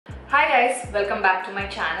Hi guys, welcome back to my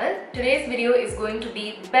channel. Today's video is going to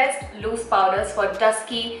be best loose powders for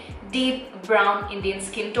dusky, deep brown Indian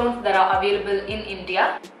skin tones that are available in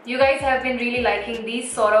India. You guys have been really liking these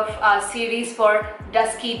sort of series for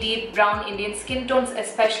dusky, deep brown Indian skin tones,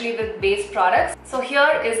 especially with base products. So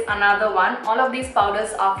here is another one. All of these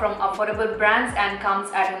powders are from affordable brands and comes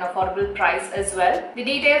at an affordable price as well. The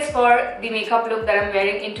details for the makeup look that I'm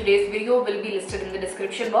wearing in today's video will be listed in the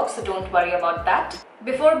description box, so don't worry about that.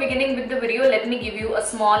 Before beginning with the video, let me give you a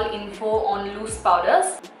small info on loose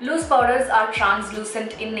powders. Loose powders are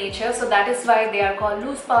translucent in nature, so that is why they are called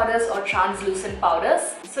loose powders or translucent powders.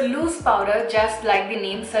 So loose powder, just like the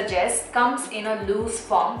name suggests, comes in a loose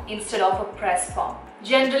form instead of a pressed form.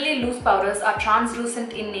 Generally, loose powders are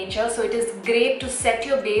translucent in nature, so it is great to set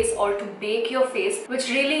your base or to bake your face, which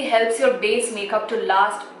really helps your base makeup to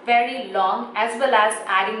last very long, as well as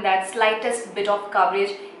adding that slightest bit of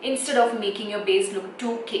coverage instead of making your base look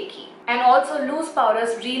too cakey. And also, loose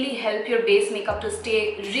powders really help your base makeup to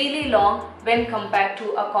stay really long when compared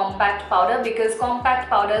to a compact powder, because compact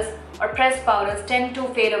powders or pressed powders tend to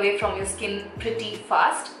fade away from your skin pretty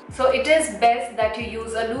fast. So it is best that you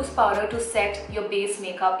use a loose powder to set your base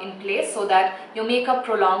makeup in place so that your makeup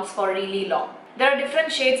prolongs for really long. There are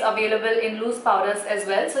different shades available in loose powders as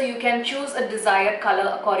well, so you can choose a desired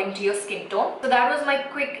color according to your skin tone. So that was my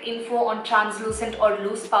quick info on translucent or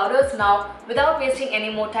loose powders. Now, without wasting any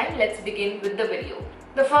more time, let's begin with the video.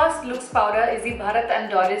 The first loose powder is the Bharat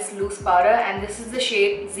and Dorris loose powder, and this is the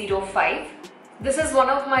shade 05. This is one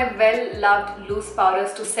of my well-loved loose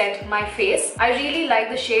powders to set my face. I really like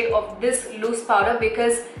the shade of this loose powder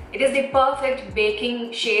because it is the perfect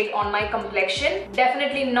baking shade on my complexion.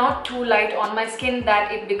 Definitely not too light on my skin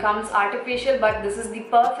that it becomes artificial, but this is the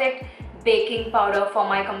perfect baking powder for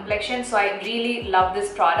my complexion, so I really love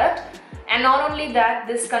this product. And not only that,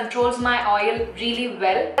 this controls my oil really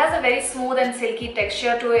well. It has a very smooth and silky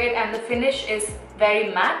texture to it, and the finish is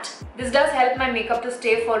very matte. This does help my makeup to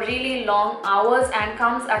stay for really long hours and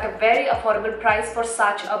comes at a very affordable price for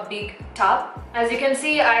such a big tub. As you can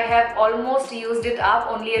see, I have almost used it up,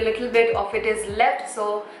 only a little bit of it is left,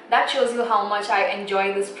 so that shows you how much I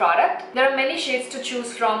enjoy this product. There are many shades to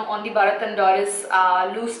choose from on the Bharat and Dorris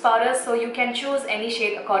loose powders, so you can choose any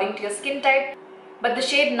shade according to your skin type. But the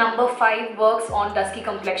shade number 5 works on dusky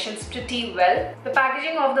complexions pretty well. The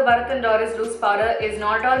packaging of the Bharat and Dorris loose powder is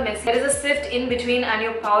not at all messy. There is a sift in between and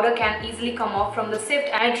your powder can easily come off from the sift,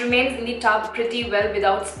 and it remains in the tub pretty well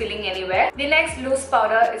without spilling anywhere. The next loose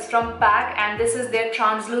powder is from PAC, and this is their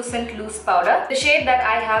translucent loose powder. The shade that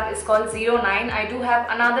I have is called 09. I do have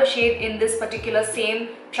another shade in this particular same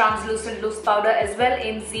translucent loose powder as well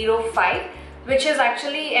in 05, which is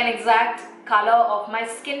actually an exact color of my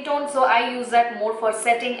skin tone, so I use that more for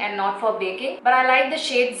setting and not for baking. But I like the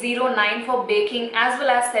shade 09 for baking as well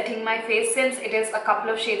as setting my face, since it is a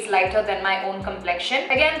couple of shades lighter than my own complexion.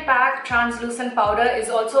 Again, PAC translucent powder is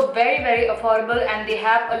also very affordable, and they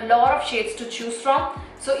have a lot of shades to choose from.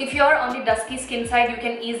 So if you are on the dusky skin side, you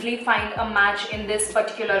can easily find a match in this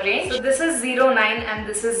particular range. So this is 09 and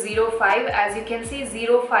this is 05. As you can see,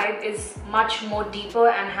 05 is much more deeper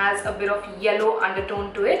and has a bit of yellow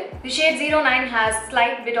undertone to it. The shade 09 has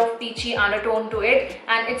slight bit of peachy undertone to it,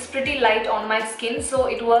 and it's pretty light on my skin, so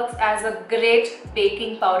it works as a great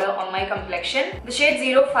baking powder on my complexion. The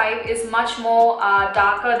shade 05 is much more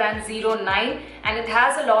darker than 09, and it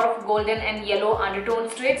has a lot of golden and yellow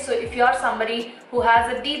undertones to it. So if you are somebody who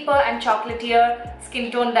has a deeper and chocolatier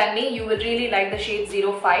skin tone than me, you will really like the shade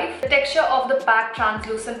 05. The texture of the PAC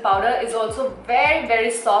translucent powder is also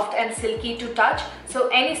very soft and silky to touch, so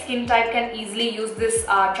any skin type can easily use this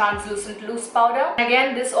translucent loose powder.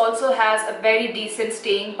 Again, this also has a very decent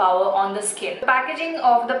staying power on the skin. The packaging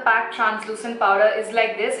of the PAC translucent powder is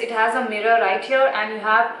like this. It has a mirror right here, and you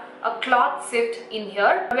have a cloth sift in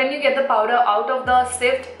here. When you get the powder out of the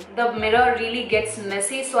sift, the mirror really gets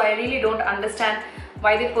messy, so I really don't understand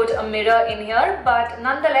why they put a mirror in here, but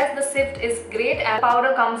nonetheless the sift is great and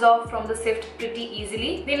powder comes off from the sift pretty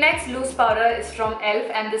easily. The next loose powder is from ELF,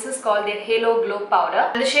 and this is called their Halo Glow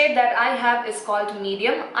powder. And the shade that I have is called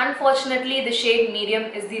medium. Unfortunately, the shade medium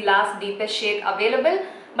is the last deepest shade available,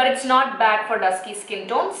 but it's not bad for dusky skin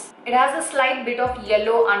tones. It has a slight bit of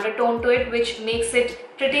yellow undertone to it, which makes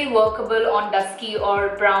it pretty workable on dusky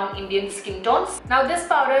or brown Indian skin tones. Now this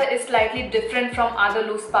powder is slightly different from other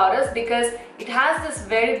loose powders because it has this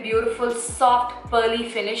very beautiful soft pearly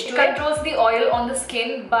finish to it. It controls the oil on the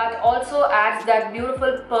skin but also adds that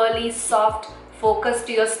beautiful pearly soft focus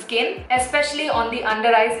to your skin, especially on the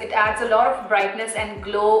under eyes. It adds a lot of brightness and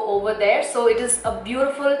glow over there, so it is a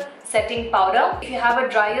beautiful setting powder. If you have a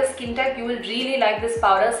drier skin type, you will really like this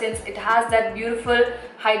powder since it has that beautiful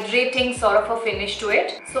hydrating sort of a finish to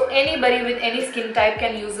it. So anybody with any skin type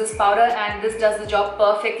can use this powder, and this does the job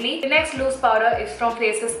perfectly. The next loose powder is from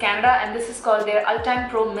Faces Canada, and this is called their Ultime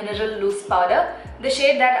Pro Mineral Loose Powder. The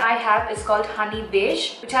shade that I have is called Honey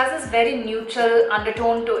Beige, which has this very neutral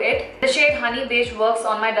undertone to it. The shade Honey Beige works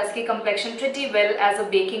on my dusky complexion pretty well as a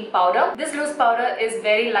baking powder. This loose powder is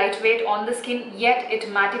very lightweight on the skin, yet it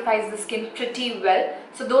mattifies the skin pretty well.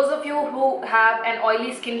 So those of you who have an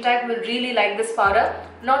oily skin type will really like this powder.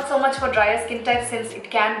 Not so much for drier skin type since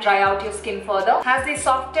it can dry out your skin further. Has the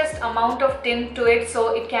softest amount of tint to it,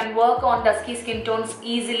 so it can work on dusky skin tones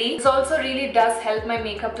easily. This also really does help my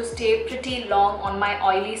makeup to stay pretty long on my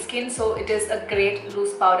oily skin, so it is a great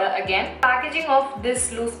loose powder again. Packaging of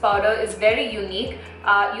this loose powder is very unique.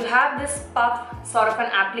 You have this puff sort of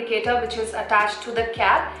an applicator which is attached to the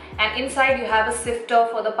cap, and inside you have a sifter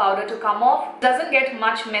for the powder to come off. It doesn't get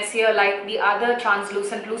much messier like the other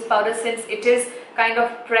translucent loose powder since it is kind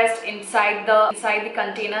of pressed inside the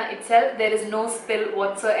container itself. There is no spill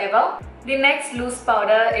whatsoever. The next loose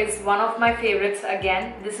powder is one of my favorites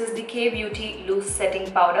again. This is the K Beauty Loose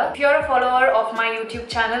Setting Powder. If you're a follower of my YouTube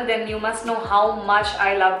channel, then you must know how much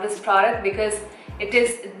I love this product because it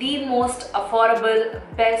is the most affordable,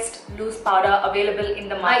 best loose powder available in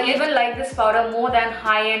the market. I even like this powder more than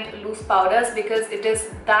high-end loose powders because it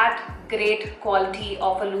is that great quality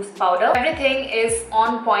of a loose powder. Everything is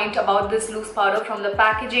on point about this loose powder, from the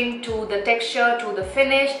packaging to the texture to the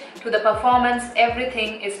finish to the performance.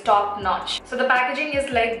 Everything is top notch. So the packaging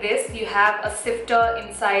is like this. You have a sifter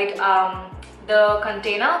inside the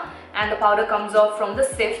container, and the powder comes off from the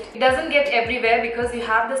sift. It doesn't get everywhere because you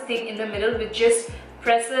have this thing in the middle which just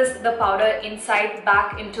presses the powder inside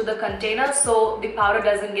back into the container, so the powder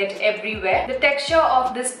doesn't get everywhere. The texture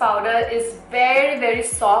of this powder is very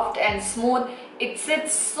soft and smooth. It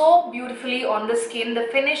sits so beautifully on the skin. The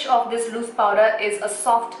finish of this loose powder is a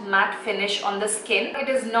soft matte finish on the skin. It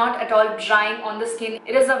is not at all drying on the skin.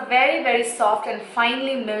 It is a very soft and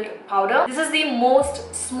finely milled powder. This is the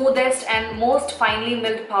most smoothest and most finely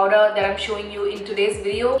milled powder that I'm showing you in today's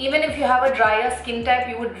video. Even if you have a drier skin type,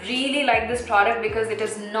 you would really like this product because it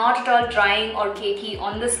is not at all drying or cakey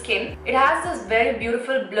on the skin. It has this very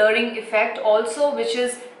beautiful blurring effect also, which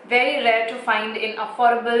is very rare to find in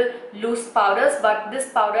affordable loose powders, but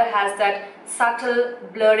this powder has that subtle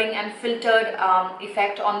blurring and filtered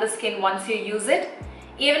effect on the skin once you use it.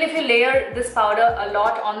 Even if you layer this powder a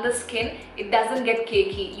lot on the skin, it doesn't get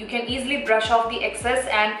cakey. You can easily brush off the excess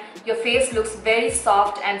and your face looks very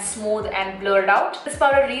soft and smooth and blurred out. This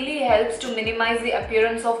powder really helps to minimize the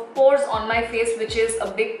appearance of pores on my face, which is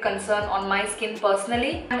a big concern on my skin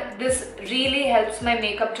personally. And this really helps my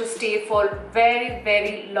makeup to stay for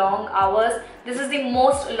very long hours. This is the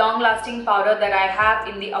most long-lasting powder that I have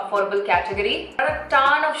in the affordable category. There are a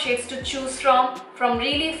ton of shades to choose from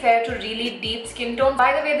really fair to really deep skin tone.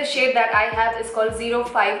 By the way, the shade that I have is called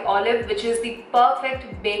 05 Olive, which is the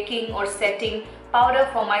perfect baking or setting powder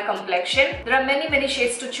for my complexion. There are many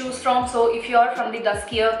shades to choose from, so if you are from the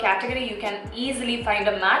duskier category, you can easily find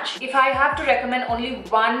a match. If I have to recommend only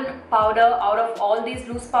one powder out of all these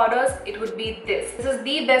loose powders, it would be this. This is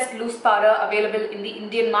the best loose powder available in the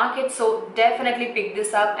Indian market, so definitely pick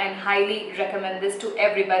this up and highly recommend this to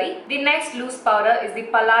everybody. The next loose powder is the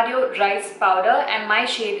Palladio Rice Powder, and my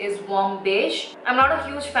shade is Warm Beige. I'm not a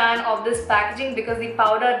huge fan of this packaging because the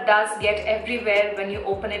powder does get everywhere when you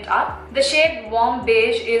open it up. The shade Warm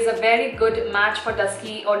Beige is a very good match for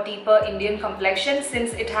dusky or deeper Indian complexion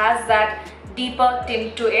since it has that deeper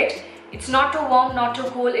tint to it. It's not too warm, not too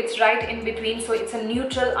cool, it's right in between, so it's a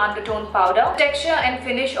neutral undertone powder. The texture and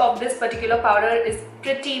finish of this particular powder is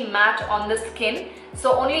pretty matte on the skin,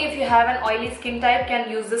 so only if you have an oily skin type can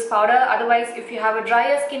use this powder. Otherwise, if you have a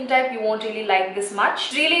drier skin type, you won't really like this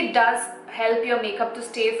much. It really does help your makeup to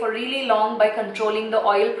stay for really long by controlling the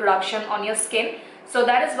oil production on your skin. So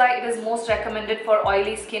that is why it is most recommended for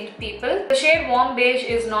oily skinned people. The shade Warm Beige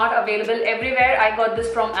is not available everywhere. I got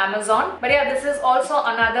this from Amazon. But yeah, this is also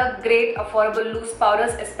another great affordable loose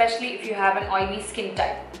powders, especially if you have an oily skin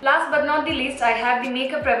type. Last but not the least, I have the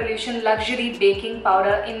Makeup Revolution Luxury Baking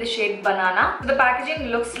Powder in the shade Banana. The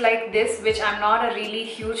packaging looks like this, which I'm not a really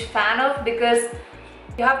huge fan of because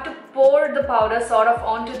you have to pour the powder sort of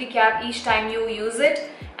onto the cap each time you use it.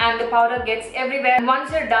 and the powder gets everywhere. And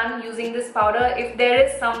once you're done using this powder, if there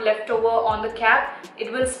is some leftover on the cap,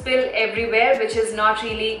 it will spill everywhere, which is not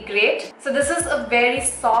really great. So this is a very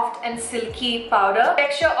soft and silky powder. The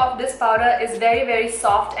texture of this powder is very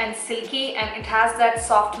soft and silky, and it has that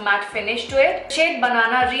soft matte finish to it. The shade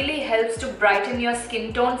Banana really helps to brighten your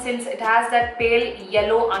skin tone since it has that pale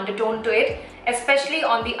yellow undertone to it. Especially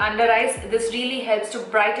on the under eyes, this really helps to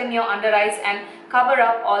brighten your under eyes and cover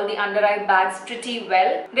up all the under eye bags pretty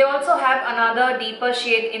well. They also have another deeper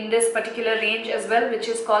shade in this particular range as well, which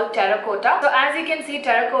is called Terracotta. So as you can see,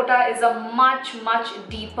 Terracotta is a much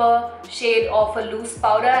deeper shade of a loose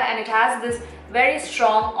powder, and it has this very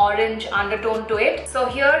strong orange undertone to it. So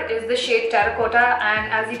here is the shade Terracotta,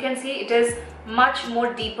 and as you can see, it is much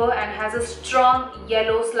more deeper and has a strong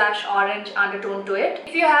yellow/orange undertone to it.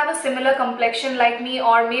 If you have a similar complexion like me,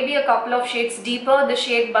 or maybe a couple of shades deeper, the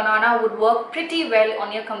shade Banana would work pretty well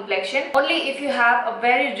on your complexion. Only if you have a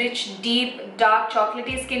very rich, deep, dark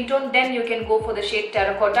chocolatey skin tone, then you can go for the shade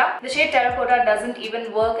Terracotta. The shade Terracotta doesn't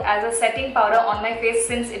even work as a setting powder on my face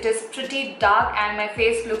since it is pretty dark and my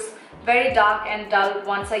face looks very dark and dull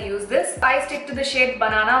once I use this. I stick to the shade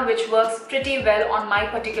Banana, which works pretty well on my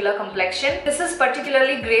particular complexion. This is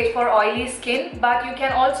particularly great for oily skin, but you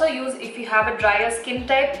can also use if you have a drier skin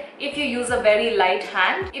type, if you use a very light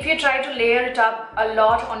hand. If you try to layer it up a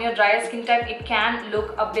lot on your drier skin type, it can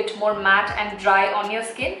look a bit more matte and dry on your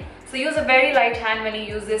skin. So use a very light hand when you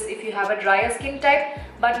use this if you have a drier skin type,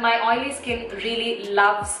 but my oily skin really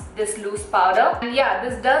loves this loose powder. And yeah,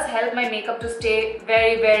 this does help my makeup to stay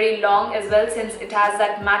very long as well, since it has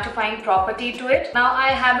that mattifying property to it. Now I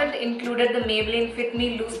haven't included the Maybelline Fit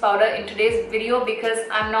Me loose powder in today's video because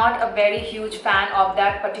I'm not a very huge fan of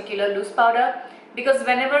that particular loose powder. Because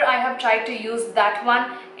whenever I have tried to use that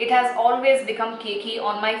one, it has always become cakey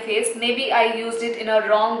on my face. Maybe I used it in a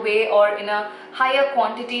wrong way or in a higher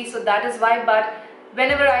quantity, so that is why. But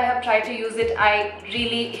whenever I have tried to use it, I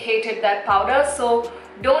really hated that powder. So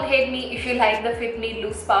don't hate me if you like the Fit Me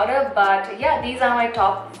loose powder, but yeah, these are my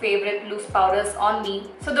top favorite loose powders on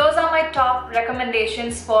me. So those are my top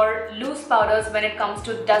recommendations for loose powders when it comes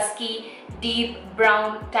to dusky, deep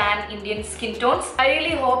brown, tan Indian skin tones. I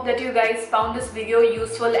really hope that you guys found this video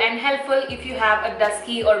useful and helpful. If you have a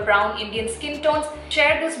dusky or brown Indian skin tones,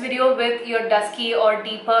 share this video with your dusky or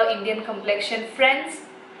deeper Indian complexion friends.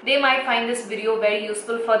 They might find this video very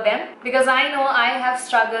useful for them, because I know I have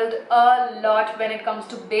struggled a lot when it comes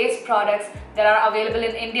to base products that are available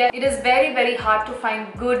in India. It is very hard to find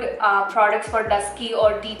good products for dusky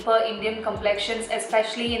or deeper Indian complexions,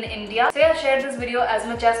 especially in India. So yeah, share this video as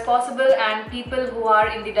much as possible, and people who are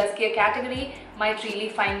in the duskier category might really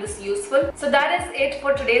find this useful. So that is it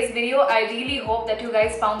for today's video. I really hope that you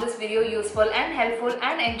guys found this video useful and helpful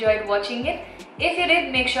and enjoyed watching it. If you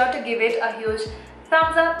did, make sure to give it a huge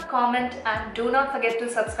thumbs up, comment, and do not forget to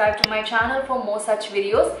subscribe to my channel for more such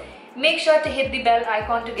videos. Make sure to hit the bell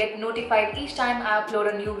icon to get notified each time I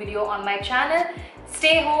upload a new video on my channel.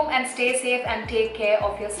 Stay home and stay safe and take care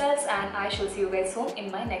of yourselves, and I shall see you guys soon in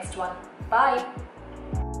my next one. Bye!